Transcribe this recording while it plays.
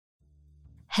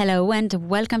Hello and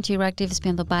welcome to Euractiv's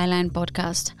Beyond the Byline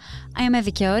podcast. I am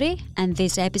Evi Chiori and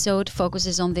this episode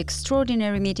focuses on the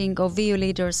extraordinary meeting of EU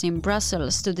leaders in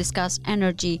Brussels to discuss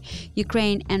energy,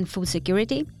 Ukraine and food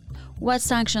security, what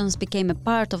sanctions became a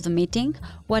part of the meeting,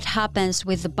 what happens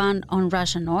with the ban on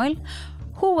Russian oil,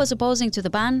 who was opposing to the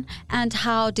ban, and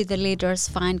how did the leaders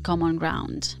find common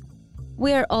ground.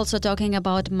 We are also talking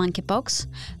about monkeypox,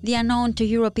 the unknown to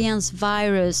Europeans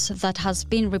virus that has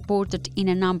been reported in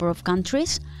a number of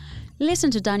countries. Listen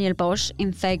to Daniel Bosch,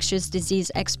 infectious disease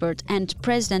expert and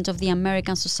president of the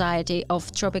American Society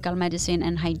of Tropical Medicine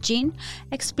and Hygiene,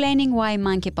 explaining why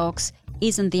monkeypox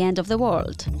isn't the end of the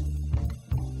world.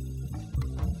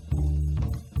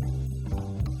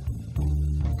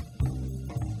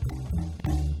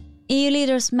 EU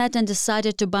leaders met and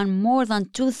decided to ban more than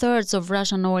two-thirds of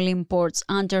Russian oil imports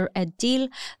under a deal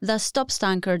that stops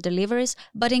tanker deliveries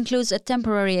but includes a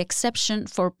temporary exception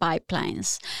for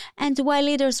pipelines. And while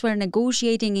leaders were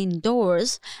negotiating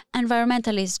indoors,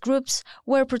 environmentalist groups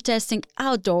were protesting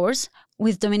outdoors,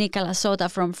 with Dominika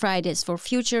Lasota from Fridays for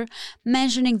Future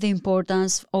mentioning the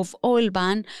importance of oil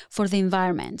ban for the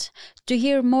environment. To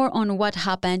hear more on what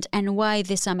happened and why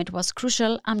this summit was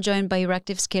crucial, I'm joined by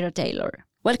Euractiv's Kira Taylor.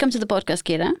 Welcome to the podcast,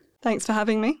 Kira. Thanks for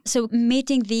having me. So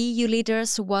meeting the EU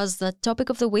leaders was the topic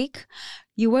of the week.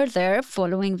 You were there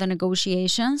following the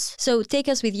negotiations. So take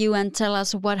us with you and tell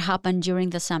us what happened during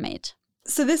the summit.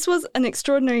 So this was an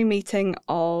extraordinary meeting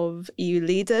of EU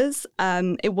leaders.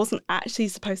 It wasn't actually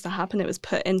supposed to happen. It was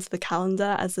put into the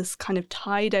calendar as this kind of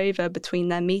tide over between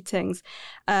their meetings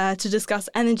to discuss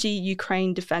energy,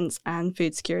 Ukraine, defence and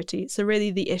food security. So really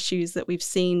the issues that we've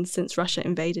seen since Russia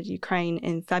invaded Ukraine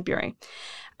in February.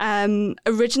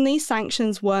 Originally,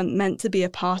 sanctions weren't meant to be a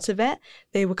part of it.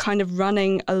 They were kind of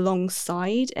running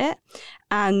alongside it.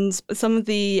 And some of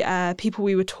the people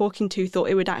we were talking to thought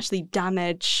it would actually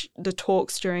damage the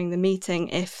talks during the meeting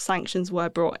if sanctions were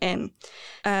brought in.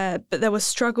 But there were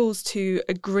struggles to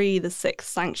agree the sixth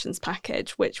sanctions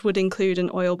package, which would include an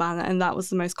oil ban. And that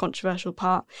was the most controversial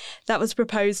part. That was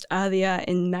proposed earlier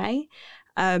in May.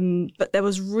 But there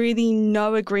was really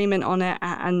no agreement on it,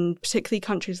 and particularly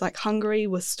countries like Hungary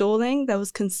were stalling. There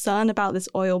was concern about this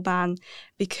oil ban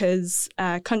because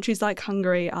countries like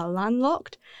Hungary are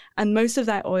landlocked and most of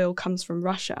their oil comes from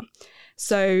Russia.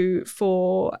 So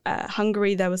for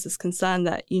Hungary, there was this concern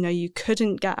that, you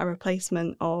couldn't get a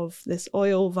replacement of this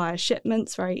oil via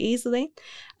shipments very easily.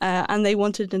 And they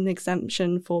wanted an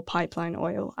exemption for pipeline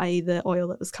oil, i.e. the oil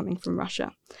that was coming from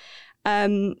Russia.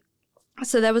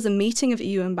 So there was a meeting of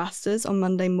EU ambassadors on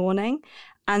Monday morning,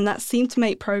 and that seemed to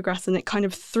make progress, and it kind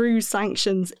of threw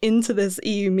sanctions into this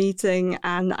EU meeting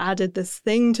and added this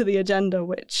thing to the agenda,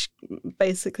 which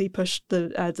basically pushed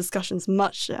the discussions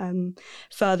much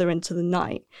further into the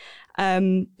night.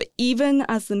 But even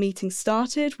as the meeting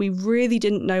started, we really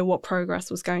didn't know what progress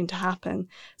was going to happen.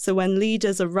 So when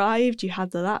leaders arrived, you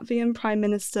had the Latvian Prime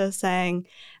Minister saying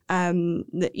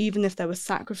that even if there were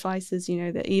sacrifices,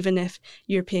 that even if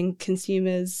European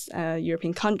consumers,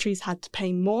 European countries had to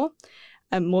pay more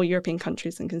European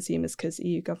countries and consumers, because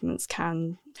EU governments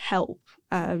can help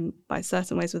by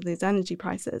certain ways with these energy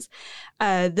prices,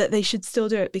 that they should still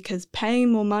do it because paying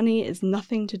more money is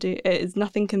nothing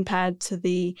compared to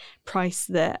the price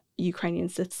that Ukrainian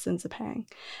citizens are paying.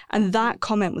 And that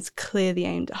comment was clearly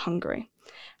aimed at Hungary.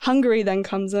 Hungary then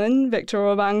comes in, Viktor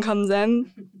Orban comes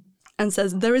in and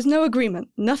says, there is no agreement,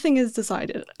 nothing is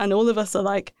decided. And all of us are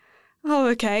like, oh,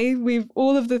 okay,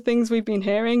 all of the things we've been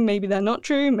hearing, maybe they're not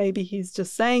true, maybe he's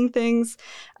just saying things.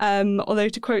 Although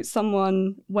to quote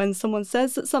someone, when someone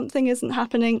says that something isn't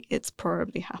happening, it's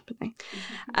probably happening.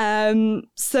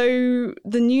 So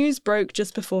the news broke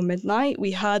just before midnight.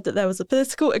 We heard that there was a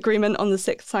political agreement on the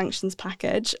sixth sanctions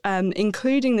package,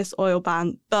 including this oil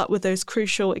ban, but with those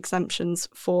crucial exemptions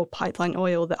for pipeline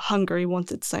oil that Hungary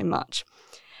wanted so much.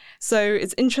 So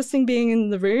it's interesting being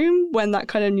in the room when that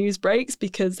kind of news breaks,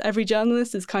 because every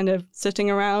journalist is kind of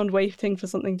sitting around waiting for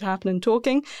something to happen and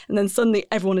talking, and then suddenly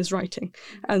everyone is writing.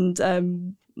 And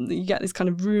you get these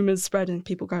kind of rumours spread and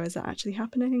people go, is that actually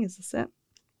happening? Is this it?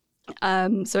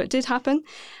 So it did happen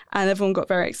and everyone got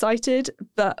very excited,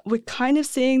 but we're kind of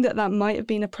seeing that might have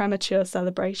been a premature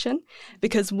celebration,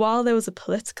 because while there was a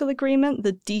political agreement,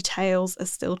 the details are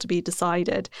still to be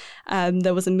decided.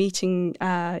 There was a meeting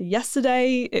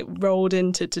yesterday, it rolled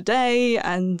into today,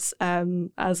 and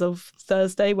as of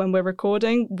Thursday when we're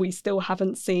recording, we still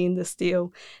haven't seen this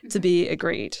deal to be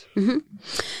agreed. Mm-hmm.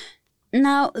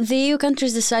 Now, the EU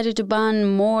countries decided to ban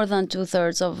more than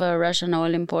two-thirds of Russian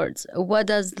oil imports. What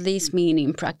does this mean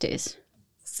in practice?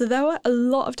 So So there were a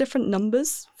lot of different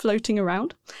numbers floating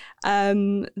around.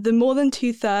 The more than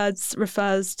 2/3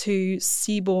 refers to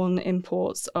seaborne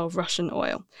imports of Russian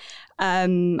oil.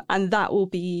 And that will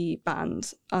be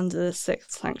banned under the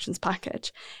 6th sanctions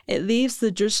package. It leaves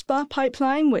the Druzhba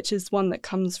pipeline, which is one that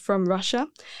comes from Russia.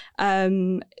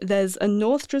 There's a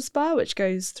North Druzhba, which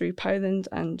goes through Poland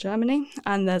and Germany,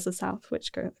 and there's a South,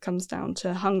 which comes down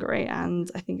to Hungary, and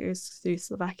I think it goes through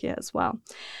Slovakia as well.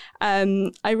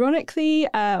 Ironically,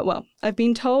 I've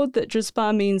been told that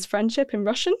Druzhba means friendship in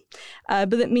Russian,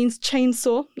 but it means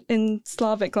chainsaw in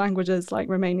Slavic languages like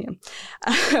Romanian.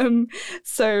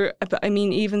 But I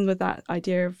mean, even with that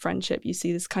idea of friendship, you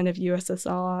see this kind of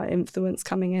USSR influence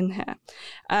coming in here.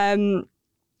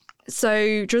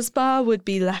 So Druzhba would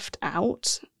be left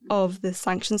out of the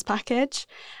sanctions package.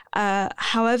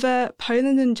 However,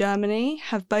 Poland and Germany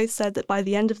have both said that by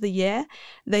the end of the year,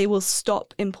 they will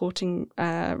stop importing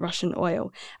Russian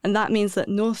oil. And that means that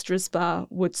North Druzhba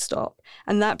would stop.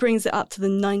 And that brings it up to the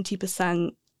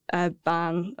 90%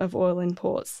 ban of oil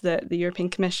imports that the European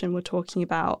Commission were talking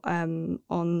about on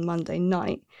Monday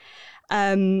night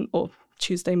or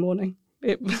Tuesday morning.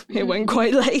 It went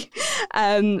quite late.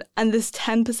 And this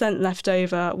 10% left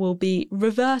over will be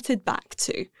reverted back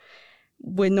to.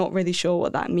 We're not really sure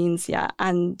what that means yet.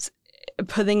 And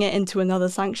putting it into another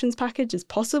sanctions package is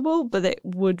possible, but it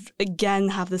would again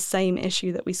have the same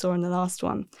issue that we saw in the last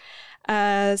one.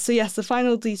 So yes, the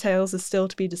final details are still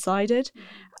to be decided.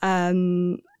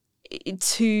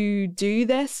 To do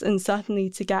this, and certainly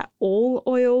to get all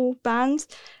oil banned,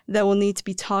 there will need to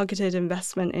be targeted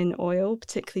investment in oil,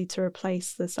 particularly to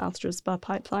replace the South Druzhba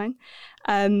pipeline.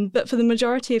 But for the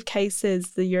majority of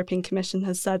cases, the European Commission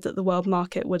has said that the world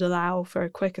market would allow for a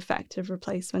quick, effective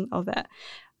replacement of it.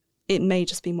 It may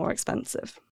just be more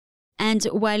expensive. And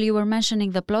while you were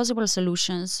mentioning the plausible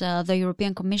solutions the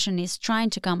European Commission is trying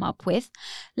to come up with,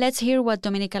 let's hear what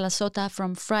Dominika Lasota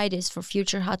from Fridays for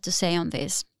Future had to say on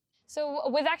this. So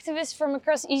with activists from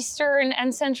across Eastern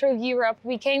and Central Europe,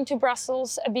 we came to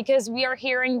Brussels because we are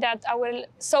hearing that our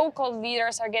so-called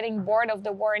leaders are getting bored of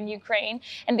the war in Ukraine,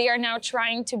 and they are now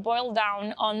trying to boil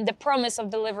down on the promise of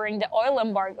delivering the oil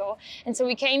embargo. And so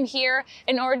we came here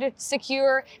in order to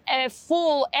secure a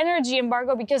full energy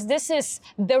embargo, because this is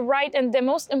the right and the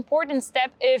most important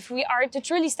step if we are to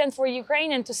truly stand for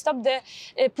Ukraine and to stop the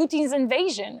Putin's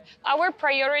invasion. Our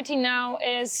priority now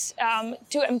is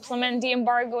to implement the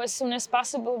embargo as soon as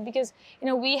possible, because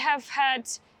we have had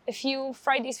a few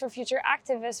Fridays for Future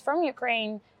activists from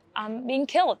Ukraine being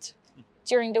killed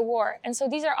during the war, and so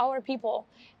these are our people.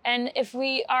 And if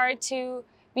we are to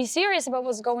be serious about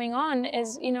what's going on,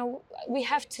 we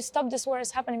have to stop this war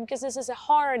as happening, because this is a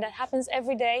horror that happens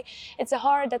every day. It's a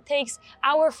horror that takes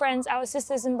our friends, our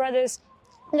sisters and brothers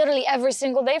literally every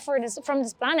single day from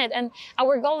this planet, and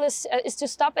our goal is to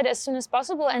stop it as soon as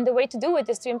possible. And the way to do it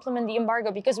is to implement the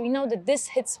embargo, because we know that this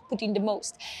hits Putin the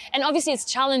most. And obviously it's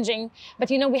challenging, but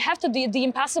we have to do the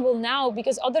impossible now,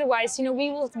 because otherwise we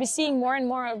will be seeing more and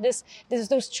more of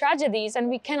those tragedies, and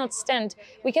we cannot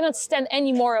stand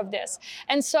any more of this.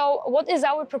 And so what is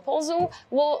our proposal?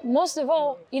 Well, most of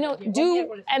all,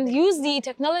 do and use the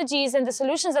technologies and the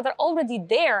solutions that are already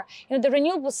there. The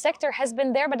renewable sector has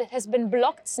been there, but it has been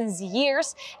blocked since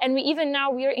years, and we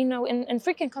are in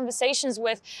frequent conversations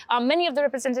with many of the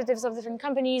representatives of different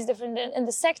companies, different in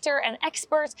the sector, and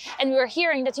experts, and we are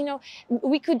hearing that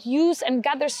we could use and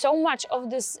gather so much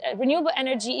of this renewable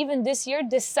energy even this year,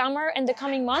 this summer, and the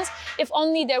coming months, if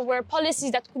only there were policies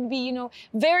that could be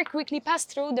very quickly passed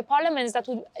through the parliaments that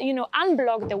would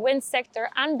unblock the wind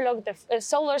sector, unblock the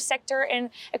solar sector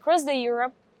across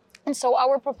Europe. And so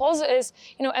our proposal is,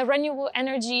 a renewable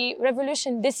energy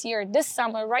revolution this year, this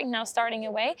summer, right now, starting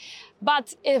away.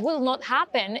 But it will not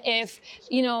happen if,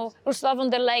 Ursula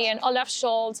von der Leyen, Olaf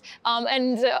Scholz,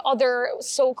 and other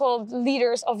so-called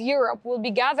leaders of Europe will be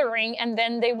gathering, and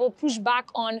then they will push back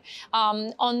on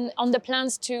the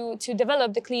plans to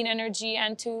develop the clean energy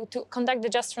and to conduct the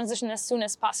just transition as soon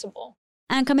as possible.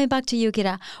 And coming back to you,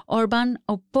 Kira, Orban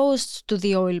opposed to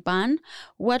the oil ban.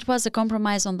 What was the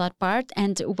compromise on that part,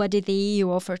 and what did the EU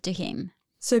offer to him?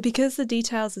 So because the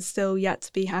details are still yet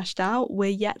to be hashed out, we're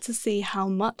yet to see how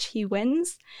much he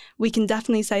wins. We can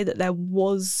definitely say that there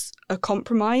was a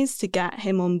compromise to get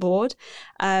him on board.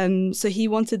 So he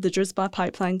wanted the Druzhba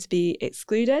pipeline to be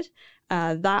excluded.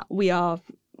 That we are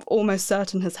almost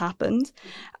certain has happened.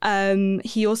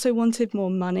 He also wanted more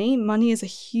money. Money is a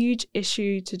huge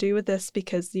issue to do with this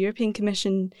because the European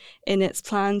Commission, in its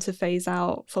plan to phase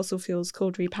out fossil fuels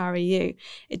called REPowerEU,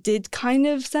 it did kind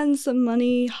of send some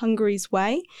money Hungary's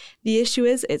way. The issue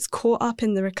is it's caught up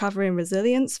in the Recovery and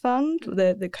Resilience Fund,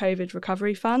 the COVID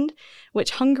Recovery Fund,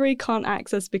 which Hungary can't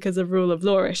access because of rule of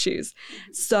law issues.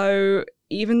 So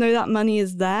even though that money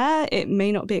is there, it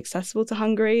may not be accessible to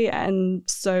Hungary. And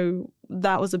so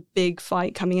that was a big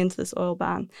fight coming into this oil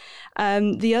ban.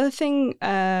 The other thing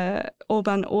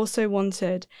Orban also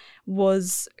wanted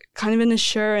was kind of an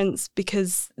assurance,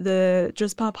 because the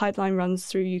Druzhba pipeline runs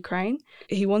through Ukraine.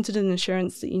 He wanted an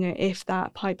assurance that, if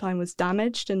that pipeline was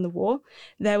damaged in the war,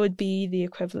 there would be the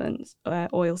equivalent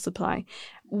oil supply.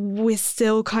 We're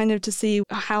still kind of to see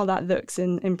how that looks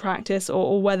in practice,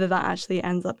 or whether that actually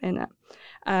ends up in it.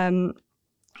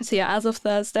 So yeah, as of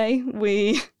Thursday,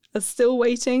 we are still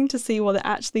waiting to see what it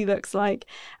actually looks like.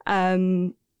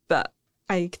 But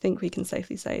I think we can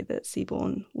safely say that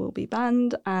seaborne will be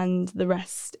banned, and the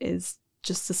rest is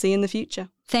just to see in the future.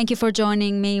 Thank you for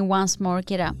joining me once more,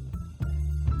 Kira.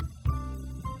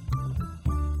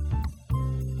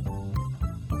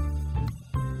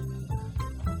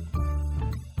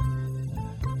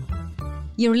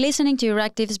 You're listening to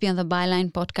Euractiv's Beyond the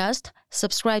Byline podcast.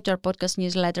 Subscribe to our podcast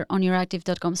newsletter on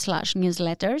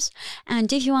euractiv.com/newsletters.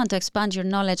 And if you want to expand your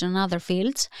knowledge on other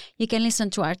fields, you can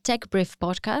listen to our Tech Brief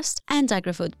podcast and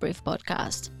Agri-Food Brief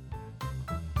podcast.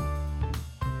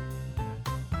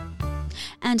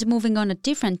 And moving on a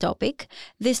different topic,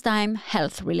 this time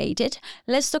health-related,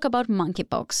 let's talk about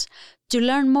monkeypox. To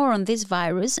learn more on this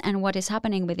virus and what is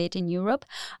happening with it in Europe,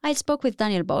 I spoke with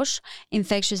Daniel Bosch,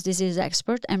 infectious disease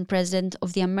expert and president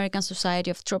of the American Society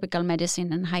of Tropical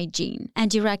Medicine and Hygiene, and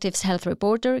Euractiv's health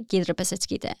reporter, Gidre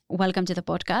Pessetskite. Welcome to the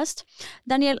podcast.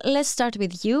 Daniel, let's start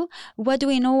with you. What do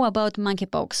we know about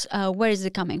monkeypox? Where is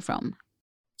it coming from?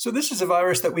 So this is a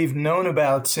virus that we've known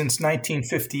about since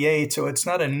 1958. So it's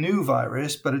not a new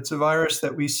virus, but it's a virus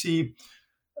that we see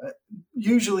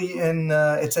usually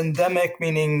it's endemic,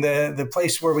 meaning the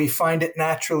place where we find it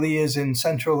naturally is in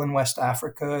Central and West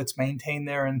Africa. It's maintained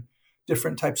there in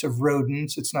different types of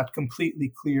rodents. It's not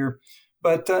completely clear.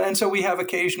 But and so we have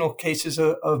occasional cases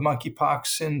of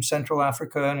monkeypox in Central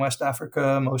Africa and West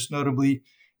Africa, most notably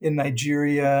in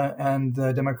Nigeria and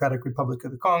the Democratic Republic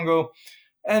of the Congo.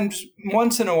 And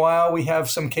once in a while, we have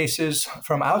some cases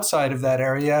from outside of that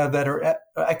area that are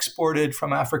exported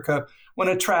from Africa when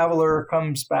a traveler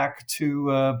comes back to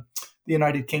the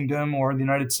United Kingdom or the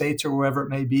United States or wherever it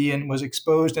may be and was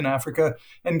exposed in Africa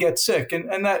and gets sick.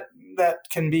 And that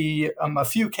can be a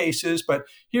few cases, but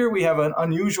here we have an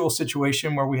unusual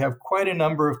situation where we have quite a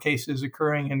number of cases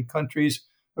occurring in countries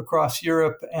across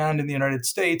Europe and in the United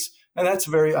States. And that's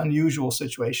a very unusual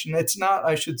situation. It's not,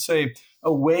 I should say,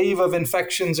 a wave of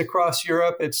infections across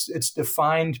Europe. It's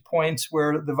defined points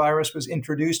where the virus was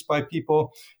introduced by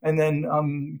people and then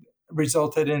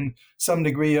resulted in some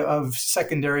degree of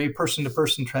secondary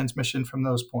person-to-person transmission from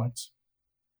those points.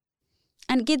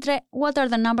 And Gidre, what are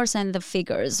the numbers and the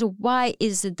figures? Why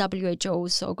is the WHO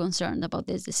so concerned about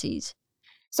this disease?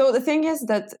 So the thing is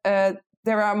that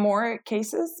there are more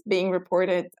cases being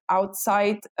reported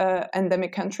outside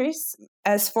endemic countries.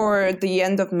 As for the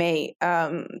end of May,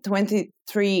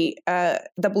 23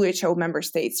 WHO member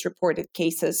states reported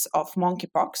cases of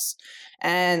monkeypox.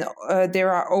 And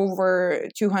there are over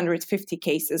 250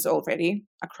 cases already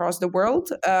across the world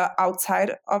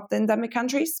outside of the endemic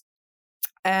countries.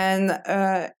 And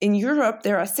in Europe,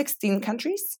 there are 16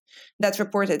 countries that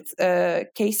reported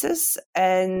cases,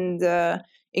 and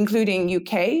including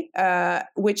UK,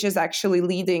 which is actually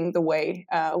leading the way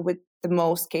with the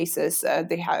most cases.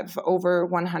 They have over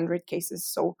 100 cases.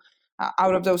 So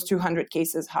out of those 200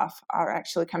 cases, half are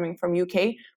actually coming from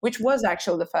UK, which was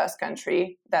actually the first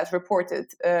country that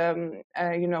reported,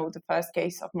 the first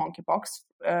case of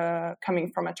monkeypox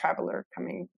coming from a traveler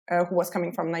who was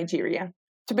coming from Nigeria.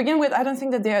 To begin with, I don't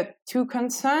think that they're too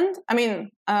concerned. I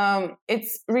mean,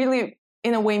 it's really,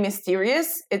 in a way,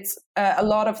 mysterious. It's a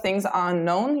lot of things are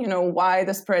unknown. Why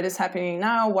the spread is happening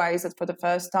now? Why is it for the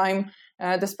first time?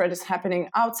 The spread is happening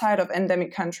outside of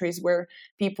endemic countries where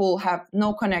people have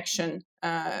no connection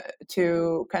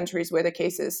to countries where the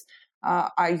cases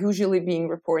are usually being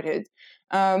reported.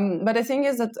 But the thing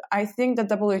is that I think that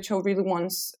WHO really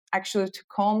wants actually to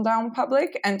calm down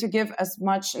public and to give as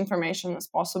much information as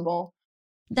possible.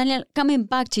 Daniel, coming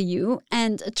back to you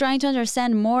and trying to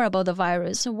understand more about the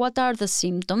virus, what are the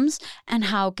symptoms and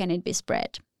how can it be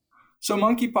spread? So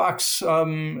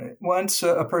monkeypox, once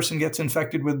a person gets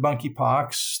infected with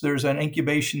monkeypox, there's an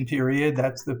incubation period.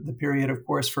 That's the period, of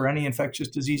course, for any infectious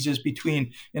diseases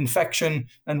between infection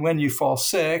and when you fall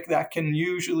sick. That can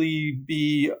usually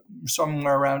be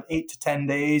somewhere around 8 to 10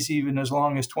 days, even as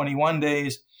long as 21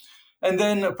 days. And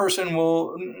then a person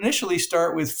will initially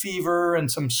start with fever and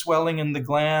some swelling in the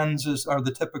glands are the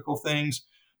typical things,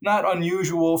 not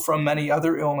unusual from many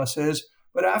other illnesses.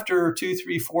 But after 2,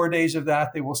 3, 4 days of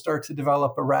that, they will start to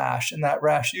develop a rash. And that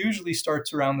rash usually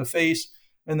starts around the face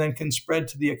and then can spread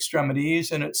to the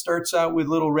extremities. And it starts out with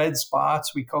little red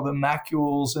spots. We call them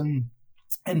macules in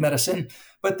medicine.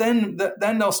 But then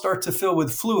they'll start to fill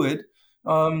with fluid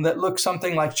that looks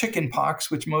something like chicken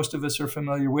pox, which most of us are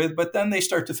familiar with. But then they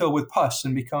start to fill with pus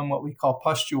and become what we call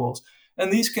pustules.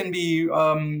 And these can be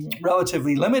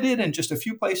relatively limited in just a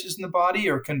few places in the body,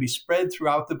 or can be spread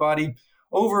throughout the body.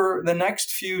 Over the next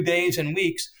few days and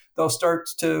weeks, they'll start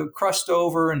to crust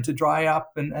over and to dry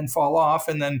up and fall off.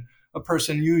 And then a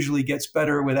person usually gets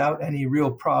better without any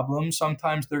real problems.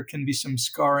 Sometimes there can be some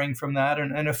scarring from that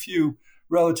and a few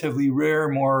relatively rare,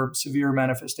 more severe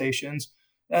manifestations.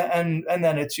 And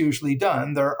then it's usually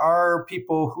done. There are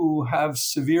people who have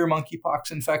severe monkeypox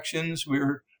infections.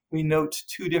 We note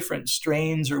 2 different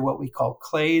strains, or what we call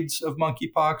clades, of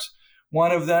monkeypox.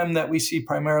 One of them that we see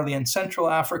primarily in Central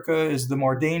Africa is the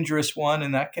more dangerous one,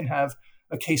 and that can have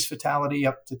a case fatality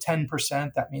up to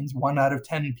 10%. That means 1 out of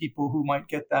 10 people who might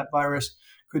get that virus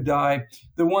could die.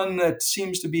 The one that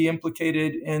seems to be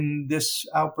implicated in this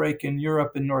outbreak in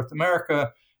Europe and North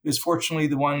America is fortunately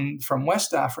the one from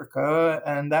West Africa,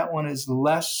 and that one is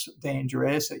less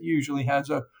dangerous. It usually has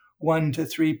a 1 to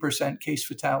 3% case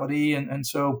fatality. And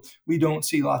so we don't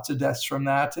see lots of deaths from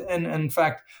that. And in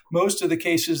fact, most of the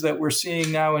cases that we're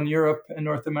seeing now in Europe and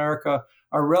North America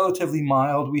are relatively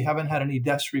mild. We haven't had any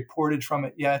deaths reported from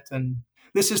it yet. And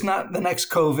this is not the next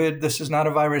COVID. This is not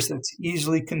a virus that's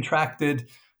easily contracted.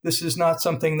 This is not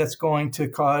something that's going to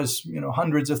cause,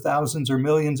 hundreds of thousands or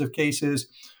millions of cases.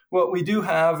 What we do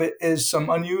have is some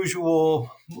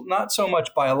unusual, not so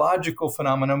much biological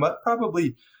phenomena, but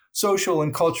probably social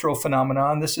and cultural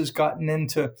phenomenon. This has gotten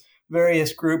into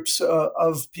various groups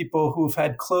of people who've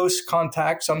had close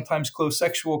contact, sometimes close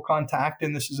sexual contact.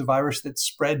 And this is a virus that's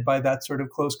spread by that sort of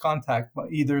close contact,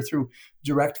 either through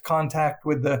direct contact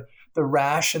with the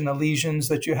rash and the lesions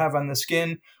that you have on the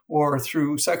skin, or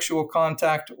through sexual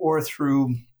contact, or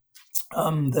through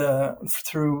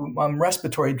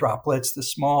respiratory droplets, the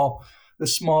small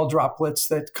droplets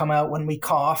that come out when we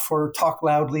cough or talk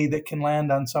loudly that can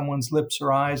land on someone's lips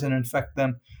or eyes and infect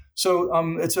them. So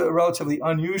it's a relatively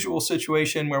unusual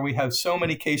situation where we have so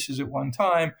many cases at one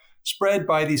time spread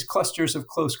by these clusters of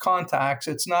close contacts.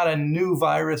 It's not a new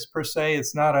virus per se.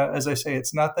 It's not as I say,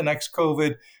 it's not the next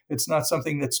COVID. It's not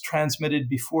something that's transmitted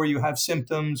before you have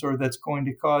symptoms or that's going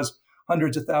to cause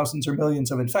hundreds of thousands or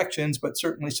millions of infections, but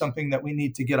certainly something that we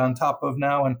need to get on top of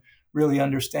now and really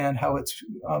understand how it's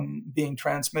being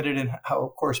transmitted and how,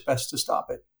 of course, best to stop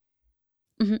it.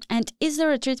 Mm-hmm. And is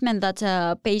there a treatment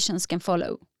that patients can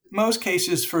follow? Most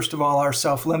cases, first of all, are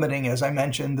self-limiting. As I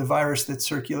mentioned, the virus that's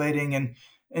circulating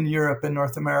in Europe and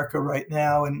North America right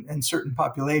now in certain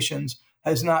populations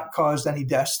has not caused any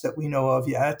deaths that we know of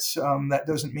yet. That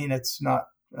doesn't mean it's not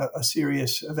a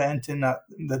serious event and not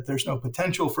that there's no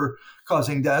potential for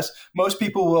causing deaths. Most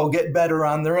people will get better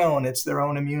on their own. It's their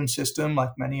own immune system,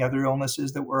 like many other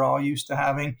illnesses that we're all used to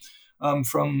having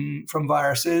from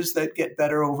viruses, that get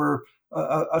better over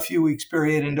a few weeks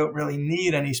period and don't really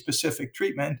need any specific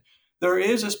treatment. There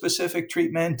is a specific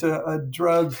treatment, a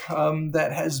drug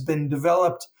that has been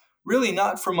developed really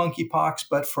not for monkeypox,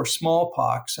 but for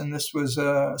smallpox. And this was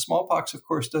smallpox, of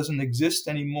course, doesn't exist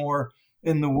anymore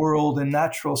in the world in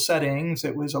natural settings.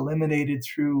 It was eliminated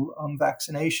through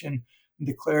vaccination,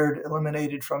 declared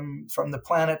eliminated from the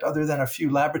planet, other than a few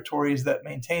laboratories that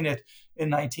maintain it in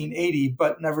 1980.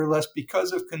 But nevertheless,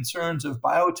 because of concerns of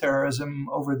bioterrorism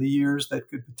over the years that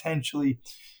could potentially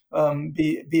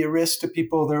be a risk to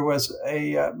people, there was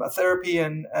a therapy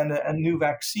and a new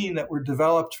vaccine that were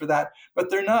developed for that,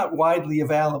 but they're not widely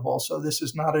available. So this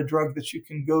is not a drug that you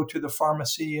can go to the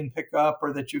pharmacy and pick up,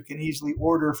 or that you can easily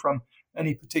order from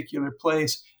any particular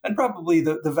place. And probably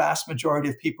the vast majority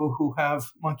of people who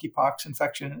have monkeypox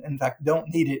infection, in fact, don't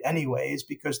need it anyways,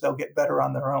 because they'll get better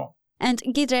on their own. And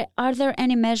Giedre, are there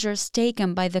any measures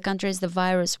taken by the countries the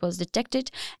virus was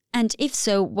detected? And if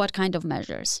so, what kind of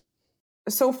measures?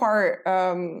 So far,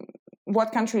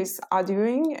 what countries are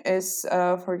doing is,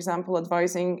 for example,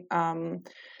 advising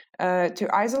to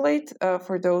isolate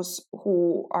for those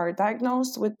who are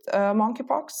diagnosed with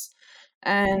monkeypox.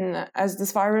 And as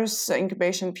this virus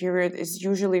incubation period is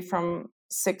usually from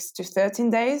 6 to 13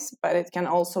 days, but it can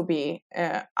also be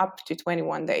up to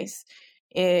 21 days.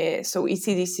 So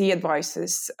ECDC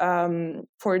advises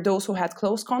for those who had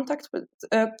close contacts with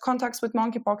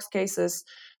monkeypox cases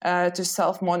to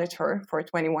self-monitor for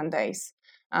 21 days.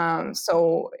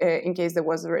 In case there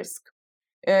was a risk.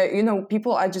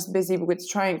 People are just busy with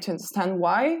trying to understand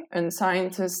why, and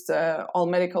scientists, all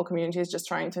medical community is just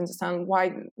trying to understand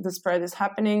why the spread is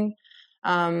happening.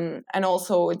 And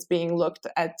also it's being looked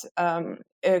at,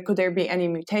 could there be any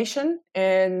mutation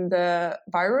in the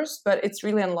virus? But it's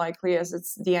really unlikely, as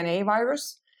it's DNA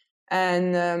virus.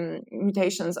 And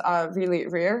mutations are really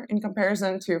rare in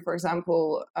comparison to, for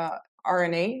example,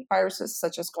 RNA viruses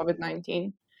such as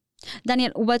COVID-19.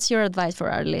 Daniel, what's your advice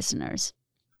for our listeners?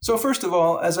 So first of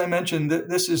all, as I mentioned,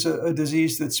 this is a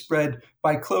disease that's spread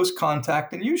by close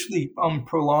contact and usually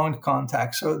prolonged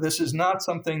contact. So this is not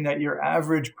something that your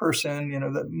average person,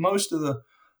 that most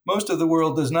of the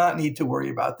world does not need to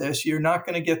worry about this. You're not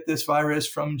going to get this virus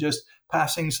from just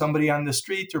passing somebody on the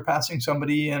street or passing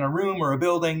somebody in a room or a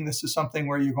building. This is something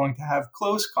where you're going to have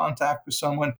close contact with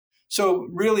someone. So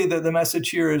really the message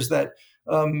here is that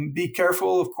be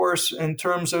careful, of course, in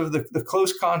terms of the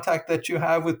close contact that you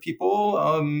have with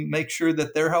people. Make sure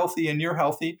that they're healthy and you're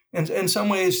healthy. And in some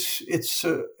ways, it's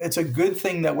a good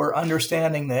thing that we're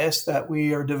understanding this, that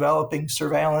we are developing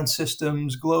surveillance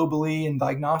systems globally and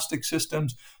diagnostic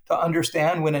systems to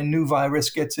understand when a new virus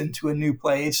gets into a new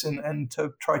place and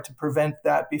to try to prevent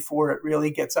that before it really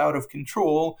gets out of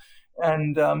control.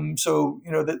 And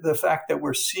the fact that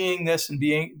we're seeing this and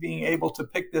being able to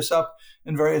pick this up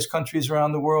in various countries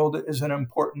around the world is an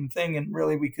important thing. And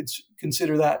really, we could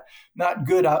consider that not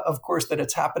good, of course, that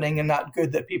it's happening, and not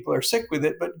good that people are sick with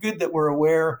it, but good that we're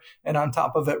aware and on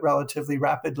top of it relatively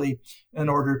rapidly in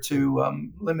order to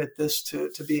limit this to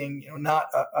being not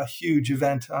a huge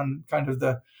event on kind of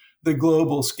the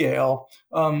global scale.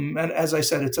 And as I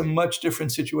said, it's a much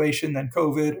different situation than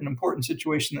COVID, an important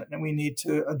situation that we need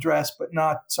to address, but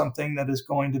not something that is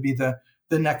going to be the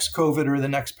next COVID or the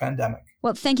next pandemic.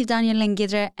 Well, thank you, Daniel and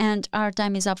Gidre, and our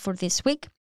time is up for this week.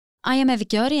 I am Evi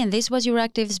Kiori, and this was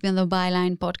Euractiv's Beyond the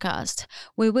Byline podcast.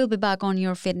 We will be back on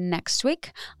your feed next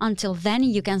week. Until then,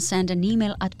 you can send an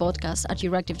email at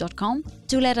podcast@euractiv.com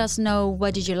to let us know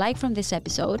what did you like from this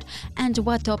episode and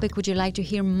what topic would you like to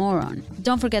hear more on.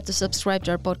 Don't forget to subscribe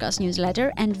to our podcast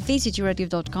newsletter and visit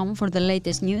euractiv.com for the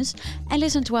latest news and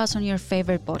listen to us on your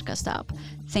favorite podcast app.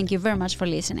 Thank you very much for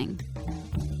listening.